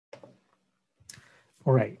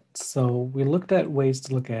All right, so we looked at ways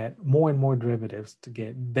to look at more and more derivatives to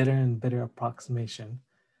get better and better approximation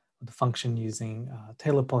of the function using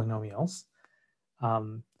Taylor polynomials.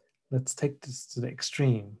 Um, let's take this to the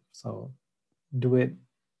extreme. So do it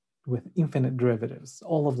with infinite derivatives,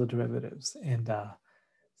 all of the derivatives, and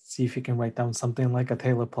see if you can write down something like a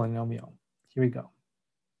Taylor polynomial. Here we go.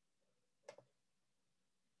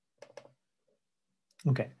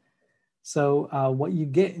 Okay, so what you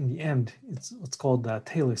get in the end is what's called the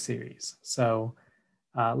Taylor series. So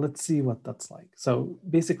let's see what that's like. So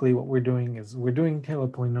basically what we're doing is we're doing Taylor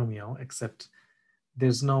polynomial, except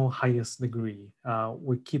there's no highest degree.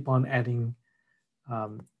 We keep on adding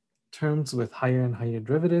terms with higher and higher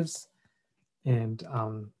derivatives and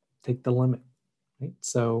take the limit, right?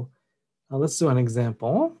 So let's do an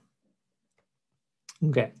example.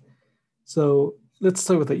 Okay, so let's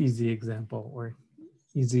start with the easy example or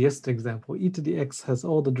easiest example. E to the x has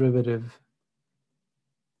all the derivative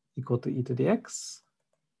equal to e to the x.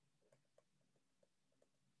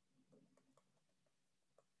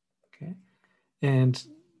 Okay, and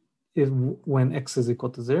when x is equal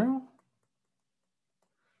to 0,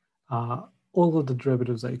 all of the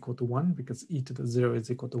derivatives are equal to 1 because e to the 0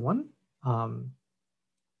 is equal to 1.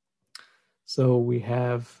 So we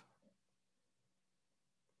have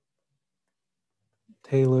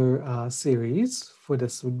Taylor series for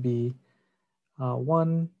this would be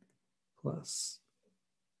 1 plus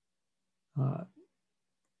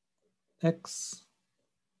x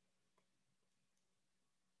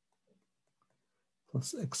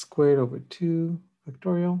plus x squared over 2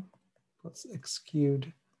 factorial plus x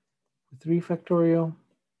cubed 3 factorial,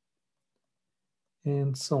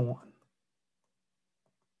 and so on.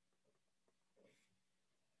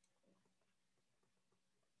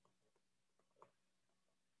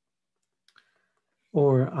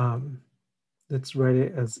 Or let's write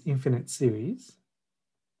it as infinite series.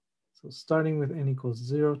 So starting with n equals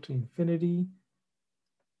 0 to infinity,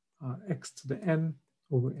 x to the n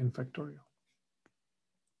over n factorial.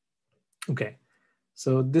 Okay,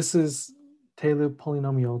 so this is Taylor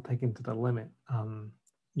polynomial taken to the limit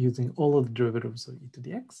using all of the derivatives of e to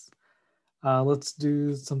the x. Let's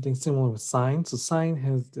do something similar with sine. So sine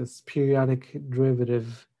has this periodic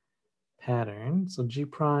derivative pattern. So g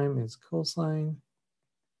prime is cosine,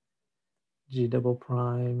 g double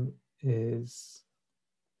prime is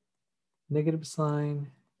negative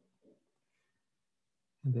sine,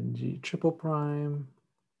 and then g triple prime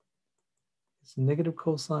is negative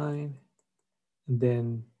cosine, and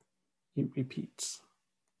then it repeats.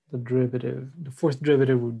 The derivative, the fourth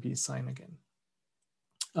derivative would be sine again.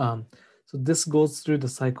 So this goes through the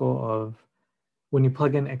cycle of when you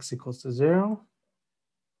plug in x equals to 0,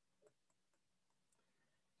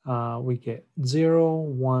 we get 0,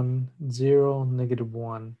 1, 0, negative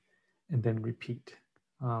 1, and then repeat.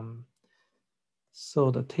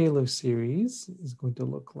 So the Taylor series is going to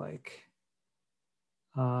look like,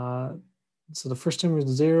 so the first term is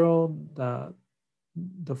 0,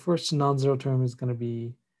 the first non-zero term is going to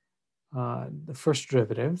be the first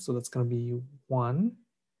derivative, so that's going to be 1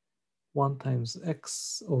 times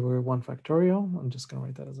x over 1 factorial. I'm just going to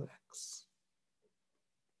write that as x.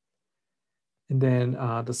 And then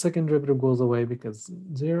the second derivative goes away because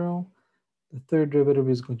 0. The third derivative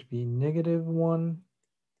is going to be negative 1.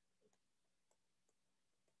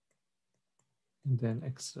 And then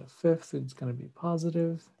x to the fifth is going to be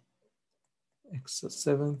positive. X to the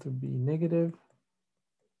seventh would be negative.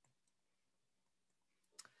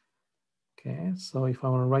 Okay, so if I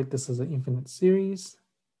want to write this as an infinite series,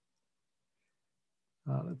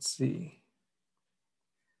 let's see.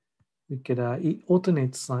 We could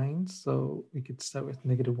alternate signs. So we could start with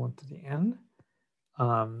negative 1 to the n.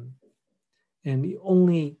 And it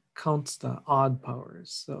only counts the odd powers.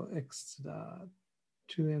 So x to the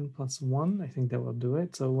 2n plus 1, I think that will do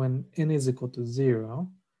it. So when n is equal to 0,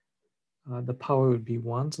 the power would be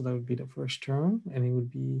 1. So that would be the first term. And it would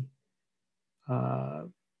be,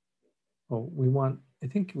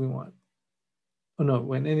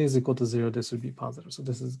 when n is equal to 0, this would be positive. So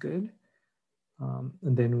this is good.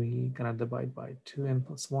 And then we gonna divide by 2n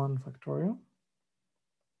plus 1 factorial.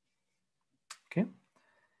 Okay.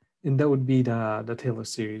 And that would be the Taylor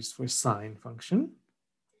series for sine function.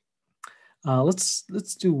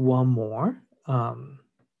 Let's do one more.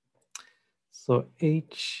 So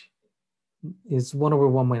h is 1 over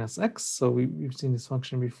 1 minus x. So we've seen this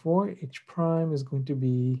function before. H prime is going to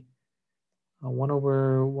be 1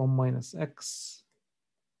 over 1 minus x.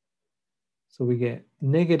 So we get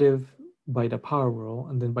negative by the power rule,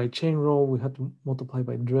 and then by chain rule, we have to multiply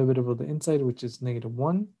by the derivative of the inside, which is negative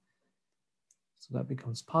 1. So that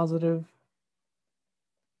becomes positive.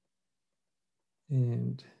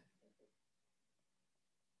 And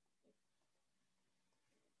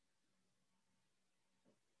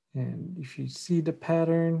if you see the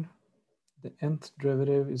pattern, the nth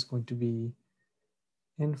derivative is going to be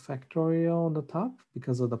n factorial on the top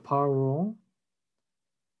because of the power rule.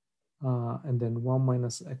 And then 1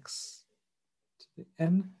 minus x to the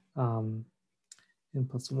n, n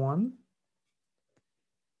plus 1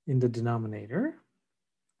 in the denominator.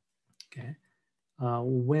 Okay.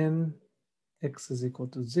 When x is equal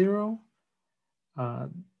to 0,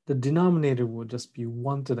 the denominator will just be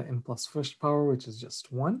 1 to the n plus first power, which is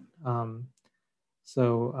just 1.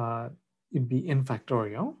 So it'd be n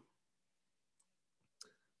factorial.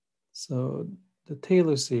 So the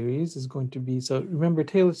Taylor series is going to be, so remember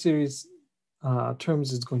Taylor series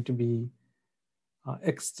terms is going to be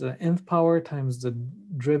x to the nth power times the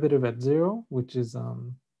derivative at 0, which is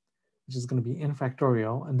going to be n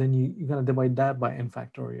factorial, and then you're going to divide that by n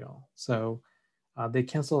factorial. So they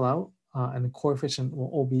cancel out, and the coefficient will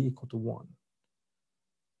all be equal to 1.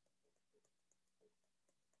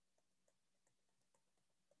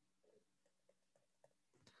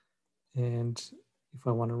 And if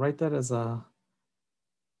I want to write that as a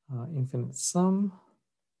infinite sum,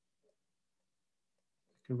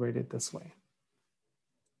 I could write it this way.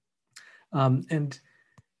 And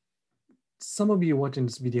some of you watching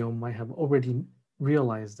this video might have already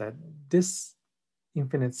realized that this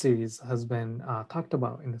infinite series has been talked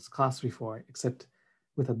about in this class before, except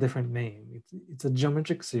with a different name. It's a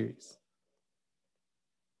geometric series.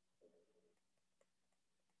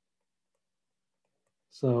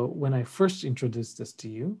 So when I first introduced this to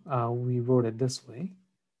you, we wrote it this way.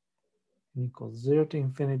 N equals 0 to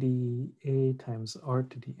infinity a times r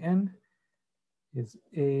to the n is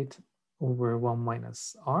 8 over 1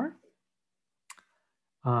 minus r.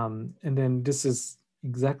 And then this is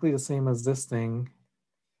exactly the same as this thing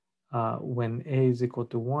when a is equal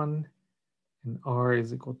to 1 and r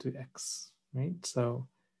is equal to x, right? So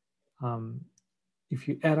if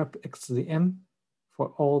you add up x to the n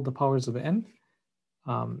for all the powers of n,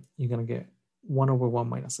 you're going to get 1 over 1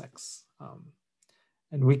 minus x.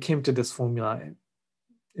 And we came to this formula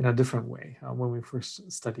in a different way when we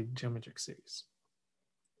first studied geometric series.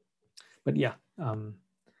 But yeah,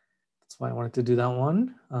 that's why I wanted to do that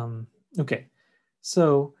one. Okay,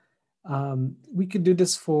 so we could do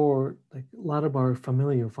this for like a lot of our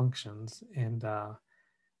familiar functions. And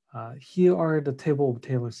here are the table of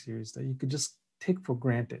Taylor series that you could just take for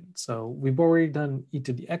granted. So we've already done e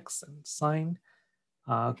to the x and sine.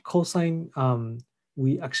 Cosine,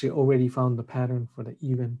 we actually already found the pattern for the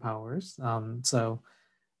even powers. So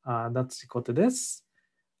that's equal to this.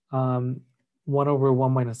 1 over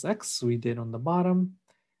 1 minus x we did on the bottom.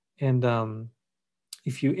 And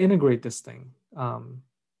if you integrate this thing,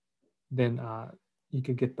 then you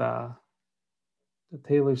could get the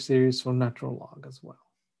Taylor series from natural log as well.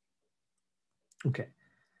 Okay,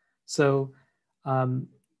 so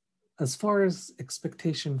as far as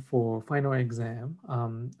expectation for final exam,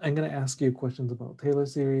 I'm going to ask you questions about Taylor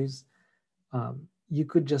series. You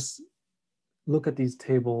could just look at these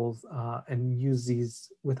tables and use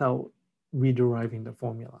these without rederiving the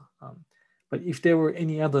formula. But if there were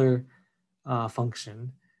any other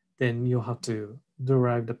function, then you'll have to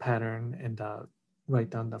derive the pattern and write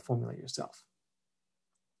down the formula yourself.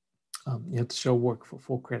 You have to show work for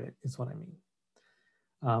full credit is what I mean.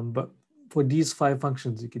 But for these 5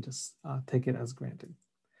 functions, you could just take it as granted.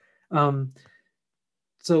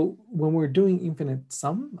 So when we're doing infinite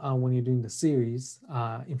sum, when you're doing the series,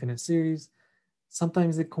 infinite series,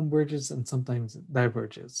 sometimes it converges and sometimes it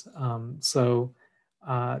diverges. So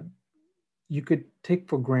you could take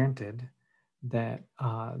for granted that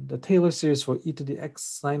the Taylor series for e to the x,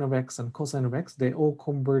 sine of x, and cosine of x, they all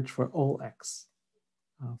converge for all x,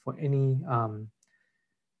 for any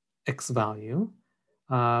x value.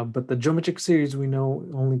 But the geometric series we know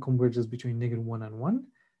only converges between -1 and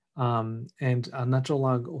 1. And natural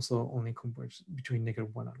log also only converges between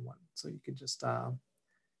 -1 and 1. So you could just,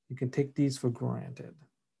 you can take these for granted.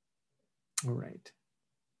 All right.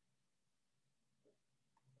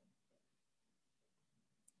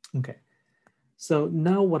 Okay. So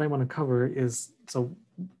now what I want to cover is, so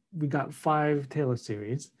we got 5 Taylor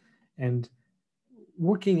series, and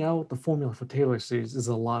working out the formula for Taylor series is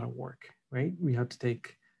a lot of work, right? We have to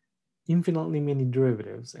take infinitely many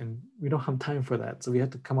derivatives, and we don't have time for that. So we have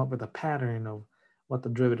to come up with a pattern of what the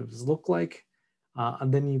derivatives look like,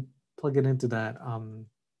 and then you plug it into that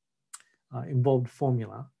involved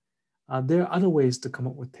formula. There are other ways to come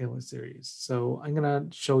up with Taylor series. So I'm gonna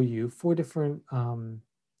show you 4 different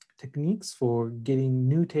techniques for getting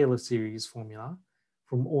new Taylor series formula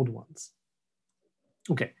from old ones.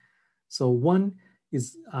 Okay, so one,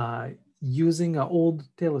 is using an old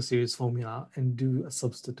Taylor series formula and do a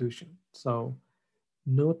substitution. So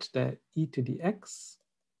note that e to the x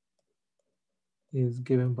is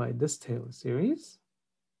given by this Taylor series.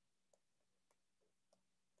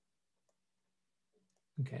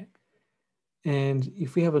 Okay. And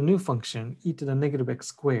if we have a new function, e to the negative x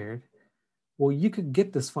squared, well, you could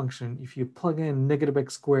get this function if you plug in negative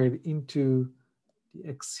x squared into the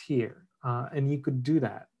x here. And you could do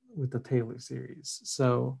that with the Taylor series.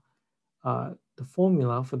 So the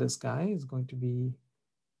formula for this guy is going to be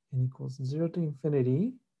n equals 0 to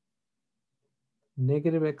infinity,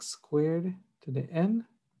 negative x squared to the n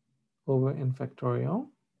over n factorial.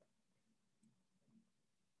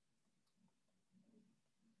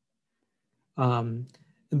 And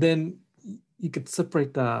then you could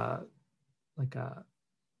separate the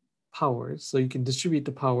powers. So you can distribute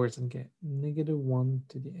the powers and get negative 1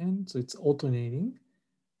 to the n. So it's alternating.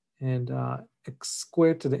 And x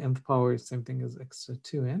squared to the nth power is the same thing as x to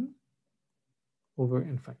 2n over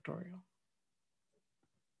n factorial.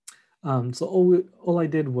 So all I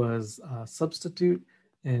did was substitute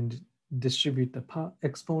and distribute the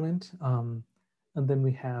exponent. And then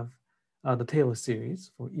we have the Taylor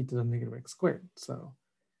series for e to the negative x squared. So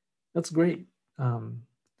that's great.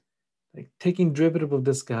 Like taking derivative of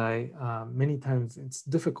this guy, many times it's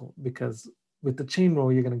difficult because with the chain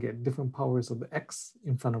rule, you're going to get different powers of the x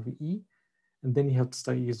in front of the e. And then you have to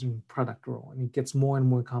start using product rule, and it gets more and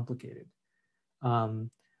more complicated.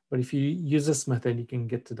 But if you use this method, you can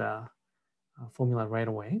get to the formula right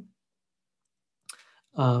away.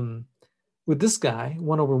 With this guy,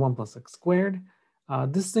 1 over 1 plus x squared,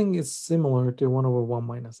 this thing is similar to 1 over 1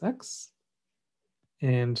 minus x.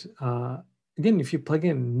 And again, if you plug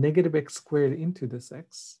in negative x squared into this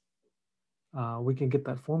x, we can get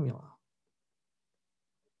that formula.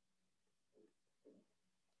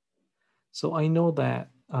 So I know that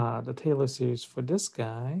the Taylor series for this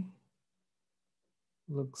guy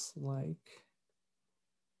looks like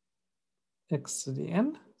x to the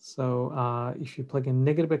n. So if you plug in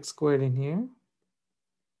negative x squared in here,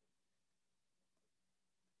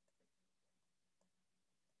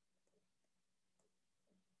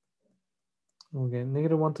 we'll get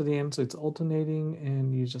negative 1 to the n, so it's alternating,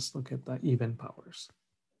 and you just look at the even powers.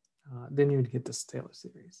 Then you would get this Taylor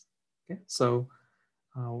series. Okay, so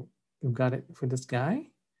we've got it for this guy.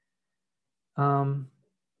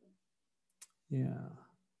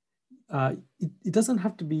 It doesn't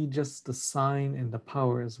have to be just the sign and the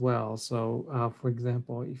power as well. So for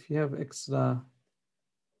example, if you have x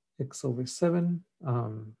over 7,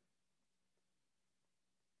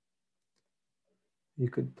 you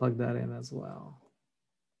could plug that in as well.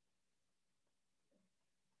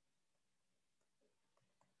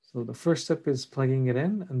 So the first step is plugging it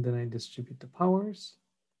in, and then I distribute the powers.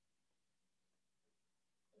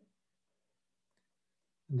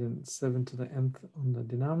 And then 7 to the nth on the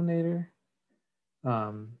denominator.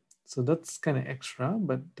 So that's kind of extra,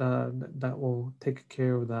 but that will take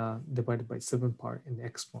care of the divided by 7 part in the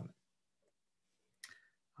exponent.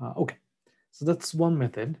 Okay, so that's one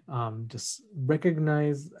method. Just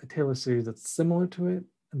recognize a Taylor series that's similar to it,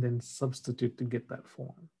 and then substitute to get that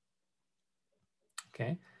form.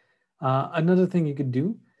 Okay, another thing you could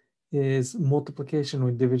do is multiplication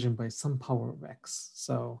or division by some power of x.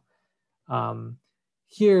 So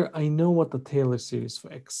here I know what the Taylor series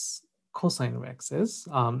for x cosine of x is,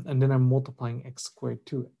 and then I'm multiplying x squared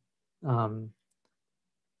to it.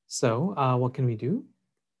 So what can we do?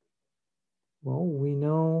 Well, we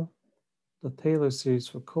know the Taylor series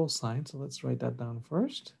for cosine, so let's write that down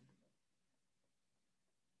first.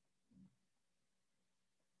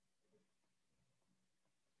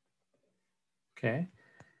 Okay,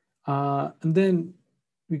 and then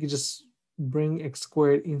we could just bring x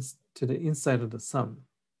squared into the inside of the sum.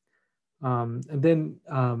 And then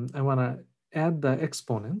I want to add the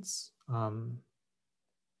exponents. So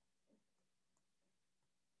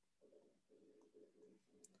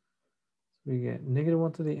we get negative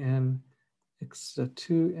 1 to the n, x to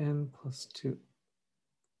 2n plus 2.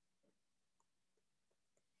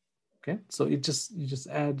 Okay, so you just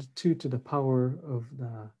add 2 to the power of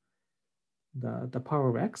the power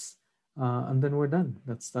of x, and then we're done.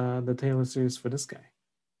 That's the Taylor series for this guy.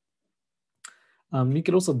 You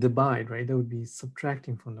could also divide, right? That would be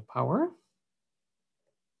subtracting from the power.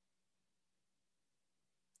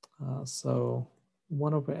 So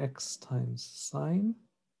 1 over x times sine.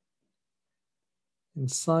 And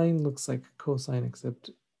sine looks like cosine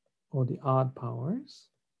except all the odd powers.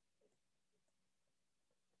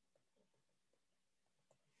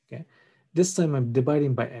 Okay, this time I'm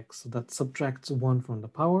dividing by x, so that subtracts 1 from the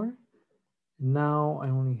power. Now I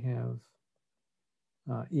only have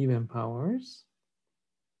even powers.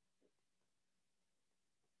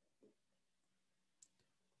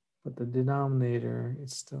 But the denominator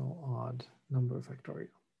is still odd number factorial.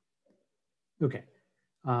 Okay,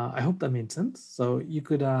 I hope that made sense. So you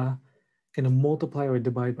could kind of multiply or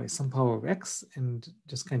divide by some power of x and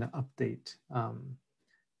just kind of update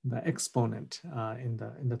the exponent in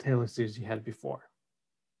the Taylor series you had before.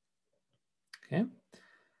 Okay.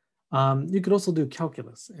 You could also do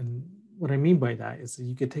calculus, and what I mean by that is that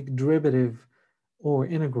you could take derivative or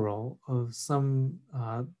integral of some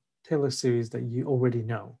Taylor series that you already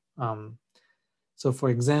know. So for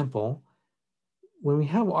example, when we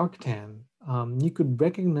have arctan, you could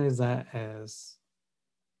recognize that as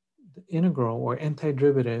the integral or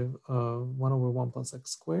antiderivative of 1 over 1 plus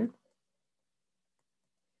x squared.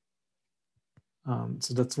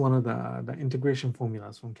 So that's one of the integration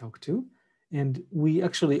formulas from Calc 2. And we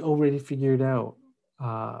actually already figured out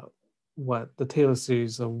what the Taylor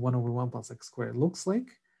series of 1 over 1 plus x squared looks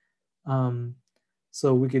like.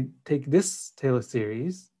 So we could take this Taylor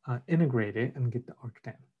series, integrate it, and get the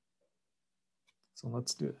arctan. So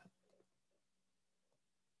let's do that.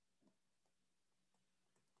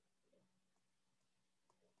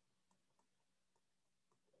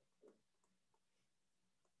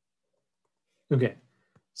 Okay,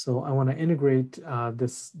 so I want to integrate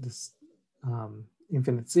this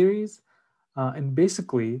infinite series. And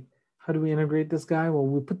basically, how do we integrate this guy? Well,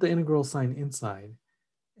 we put the integral sign inside,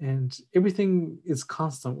 and everything is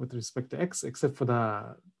constant with respect to x except for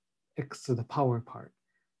the x to the power part.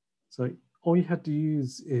 So all you have to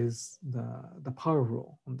use is the power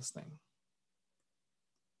rule on this thing.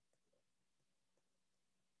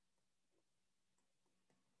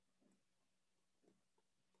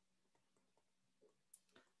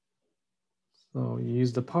 So you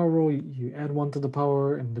use the power rule, you add 1 to the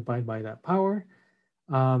power and divide by that power.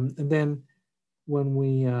 And then when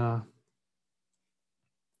we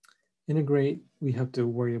integrate, we have to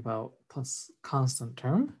worry about plus constant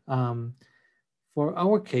term. For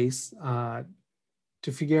our case, to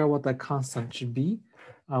figure out what that constant should be,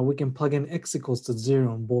 we can plug in x equals to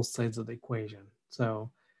 0 on both sides of the equation. So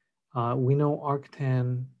we know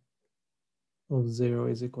arctan of 0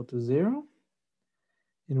 is equal to 0.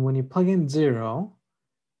 And when you plug in 0,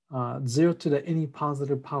 0 to the any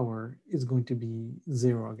positive power is going to be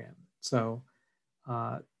 0 again. So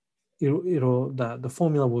the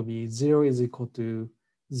formula will be 0 is equal to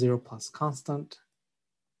 0 plus constant.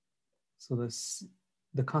 So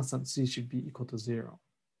the constant c should be equal to 0.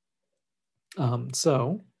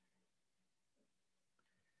 So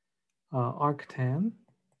arctan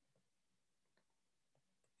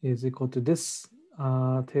is equal to this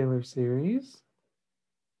Taylor series.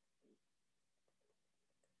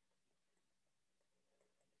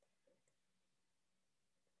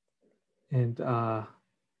 And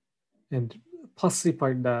plus c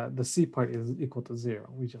part, the c part is equal to 0.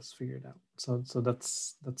 We just figured out. So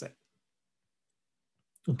that's it.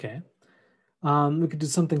 Okay. We could do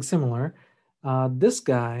something similar. This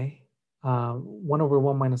guy, 1 over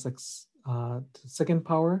 1 minus x to the second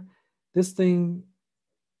power, this thing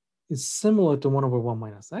is similar to 1 over 1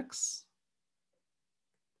 minus x,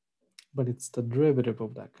 but it's the derivative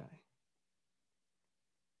of that guy.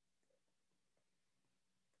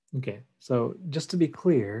 Okay, so just to be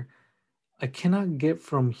clear, I cannot get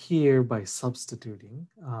from here by substituting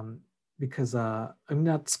because I'm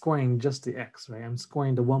not scoring just the x, right? I'm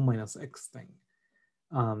scoring the 1 minus x thing.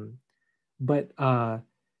 But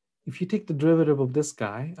if you take the derivative of this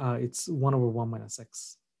guy, it's 1 over 1 minus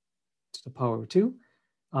x to the power of 2.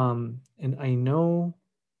 And I know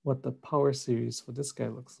what the power series for this guy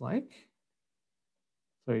looks like.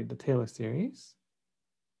 Sorry, the Taylor series.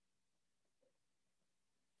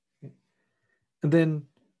 Okay. And then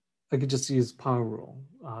I could just use power rule,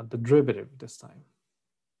 the derivative this time.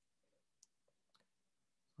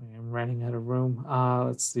 I'm running out of room.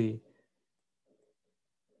 Let's see.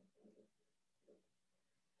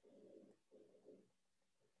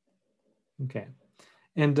 Okay.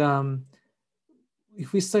 And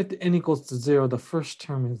if we set n equals to 0, the first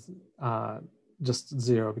term is just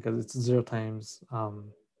 0 because it's 0 times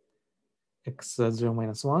x 0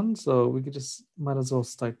 minus 1. So we could just might as well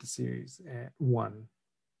start the series at 1.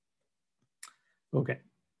 Okay.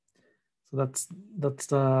 So that's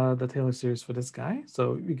the Taylor series for this guy.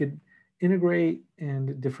 So we could integrate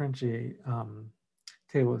and differentiate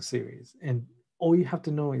Taylor series, and all you have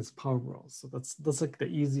to know is power rules. So that's like the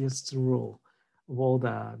easiest rule of all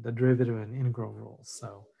the derivative and integral rules.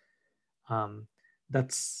 So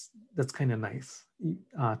that's kind of nice.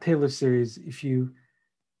 Taylor series, if you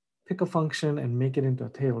pick a function and make it into a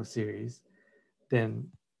Taylor series, then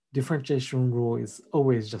differentiation rule is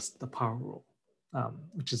always just the power rule,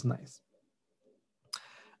 which is nice.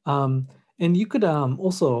 And you could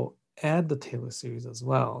also add the Taylor series as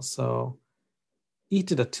well. So e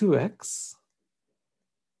to the 2x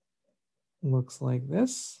looks like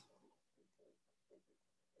this.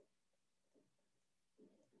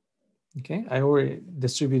 Okay, I already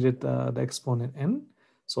distributed the exponent n,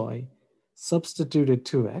 so I substituted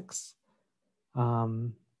 2x.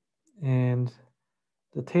 And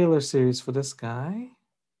the Taylor series for this guy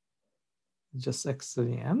is just x to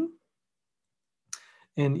the n.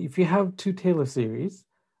 And if you have two Taylor series,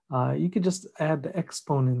 you could just add the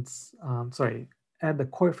exponents, add the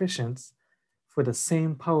coefficients for the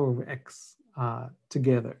same power of x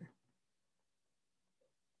together.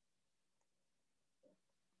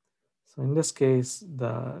 So in this case,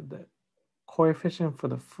 the coefficient for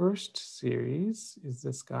the first series is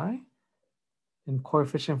this guy, and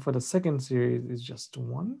coefficient for the second series is just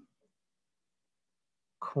 1.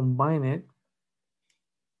 Combine it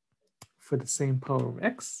for the same power of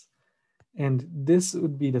x, and this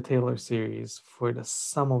would be the Taylor series for the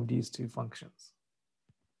sum of these two functions.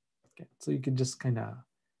 Okay, so you could just kind of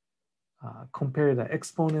compare the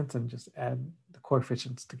exponents and just add the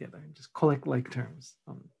coefficients together and just collect like terms.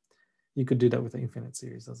 You could do that with the infinite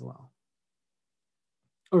series as well.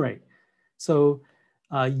 All right, so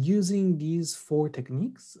using these 4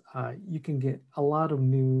 techniques, you can get a lot of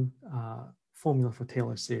new formula for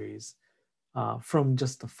Taylor series from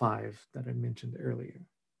just the 5 that I mentioned earlier.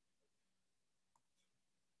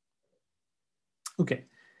 Okay,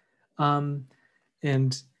 and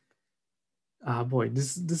boy,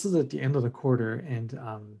 this is at the end of the quarter, and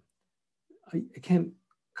I can't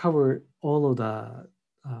cover all of the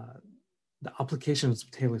applications of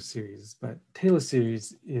Taylor series, but Taylor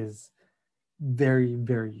series is very,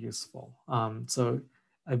 very useful. So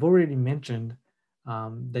I've already mentioned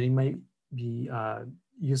that it might be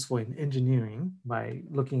useful in engineering by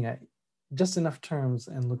looking at just enough terms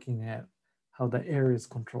and looking at how the air is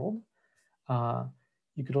controlled.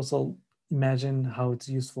 You could also imagine how it's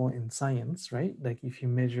useful in science, right? Like if you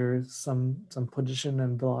measure some position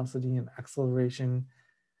and velocity and acceleration,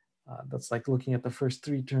 that's like looking at the first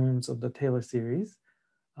 3 terms of the Taylor series,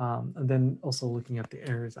 and then also looking at the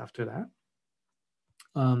errors after that.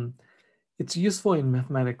 It's useful in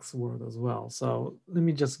mathematics world as well. So let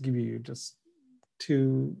me just give you just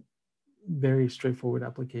 2 very straightforward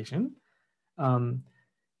application.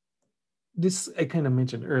 This I kind of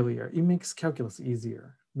mentioned earlier. It makes calculus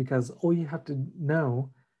easier because all you have to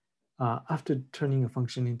know after turning a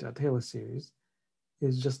function into a Taylor series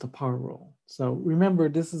is just a power rule. So remember,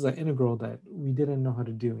 this is an integral that we didn't know how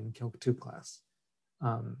to do in Calc 2 class.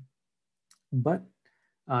 But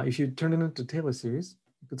if you turn it into Taylor series,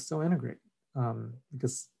 you could still integrate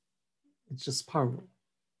because it's just power rule,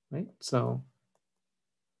 right? So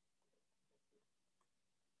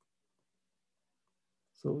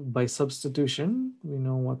by substitution, we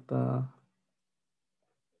know what the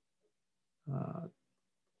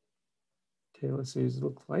Taylor series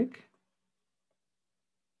looks like.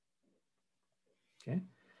 Okay,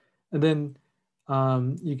 and then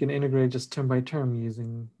you can integrate just term by term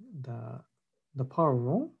using the power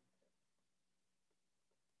rule.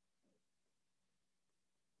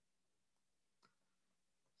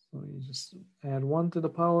 So you just add 1 to the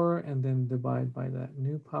power and then divide by that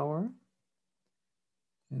new power,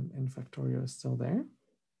 and n factorial is still there.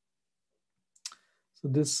 So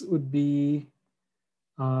this would be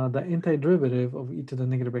the antiderivative of e to the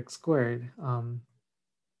negative x squared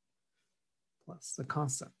plus the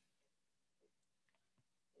constant.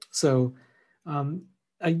 So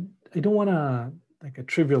I don't want to like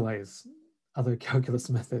trivialize other calculus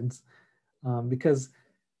methods because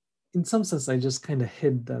in some sense I just kind of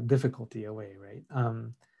hid the difficulty away, right?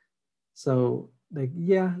 So like,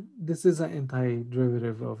 yeah, this is an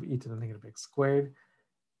antiderivative of e to the negative x squared,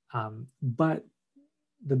 but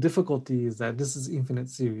the difficulty is that this is infinite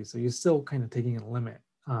series, so you're still kind of taking a limit.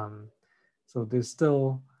 So there's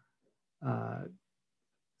still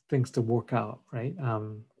things to work out, right?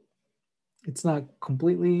 It's not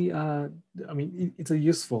completely, I mean, it's a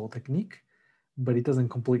useful technique, but it doesn't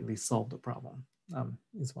completely solve the problem,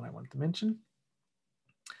 is what I want to mention.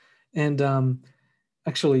 And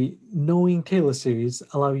actually, knowing Taylor series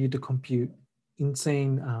allow you to compute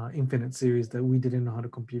insane infinite series that we didn't know how to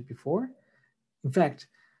compute before. In fact,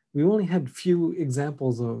 we only had few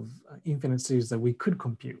examples of infinite series that we could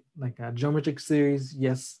compute, like a geometric series,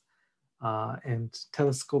 yes, and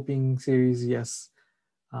telescoping series, yes.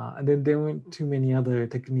 And then there weren't too many other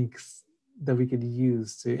techniques that we could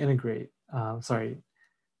use to integrate,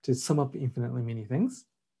 to sum up infinitely many things.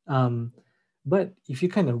 But if you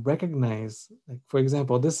kind of recognize, like for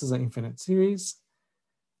example, this is an infinite series.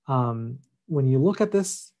 When you look at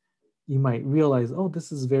this, you might realize, oh,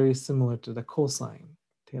 this is very similar to the cosine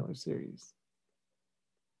Taylor series.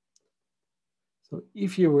 So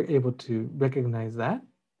if you were able to recognize that,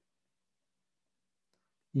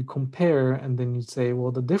 you compare and then you say,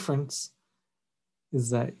 well, the difference is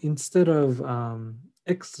that instead of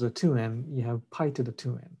x to the 2n, you have pi to the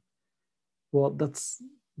 2n. Well, that's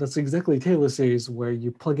exactly Taylor series where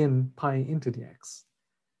you plug in pi into the x.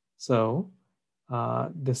 So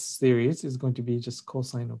this series is going to be just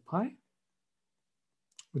cosine of pi,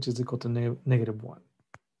 which is equal to -1.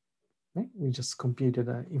 Right? We just computed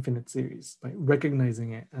an infinite series by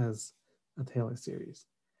recognizing it as a Taylor series.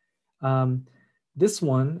 This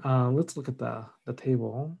one, let's look at the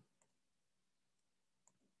table.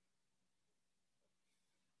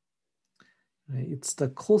 Right? It's the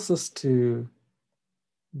closest to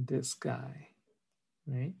this guy,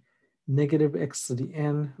 right? Negative x to the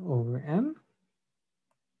n over n.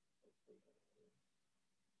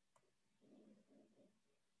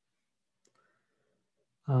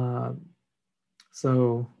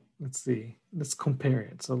 So let's see, let's compare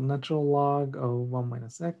it. So natural log of 1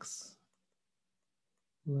 minus x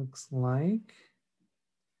looks like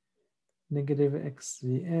negative x to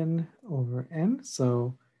the n over n.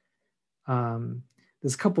 So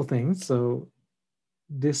there's a couple things. So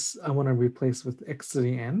this I want to replace with x to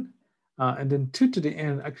the n. And then 2 to the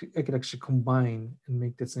n, I could actually combine and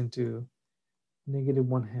make this into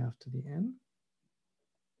 -1/2 to the n.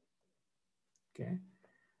 Okay.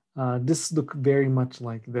 This looks very much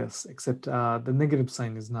like this, except the negative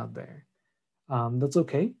sign is not there. That's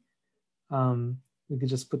okay. We could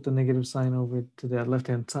just put the negative sign over to the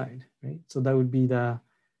left-hand side, right? So that would be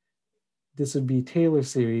this would be Taylor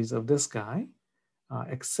series of this guy,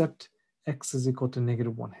 except x is equal to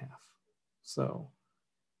 -1/2. So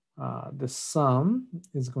the sum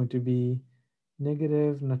is going to be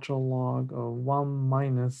negative natural log of 1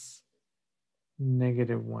 minus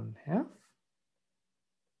 -1/2.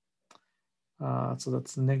 So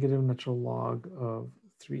that's negative natural log of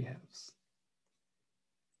 3/2.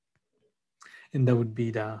 And that would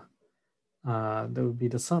be the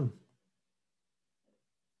sum.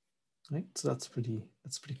 Right? So that's pretty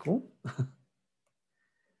cool.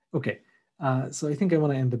 Okay. So I think I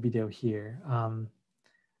want to end the video here.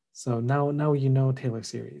 So now you know Taylor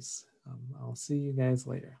series. I'll see you guys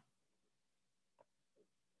later.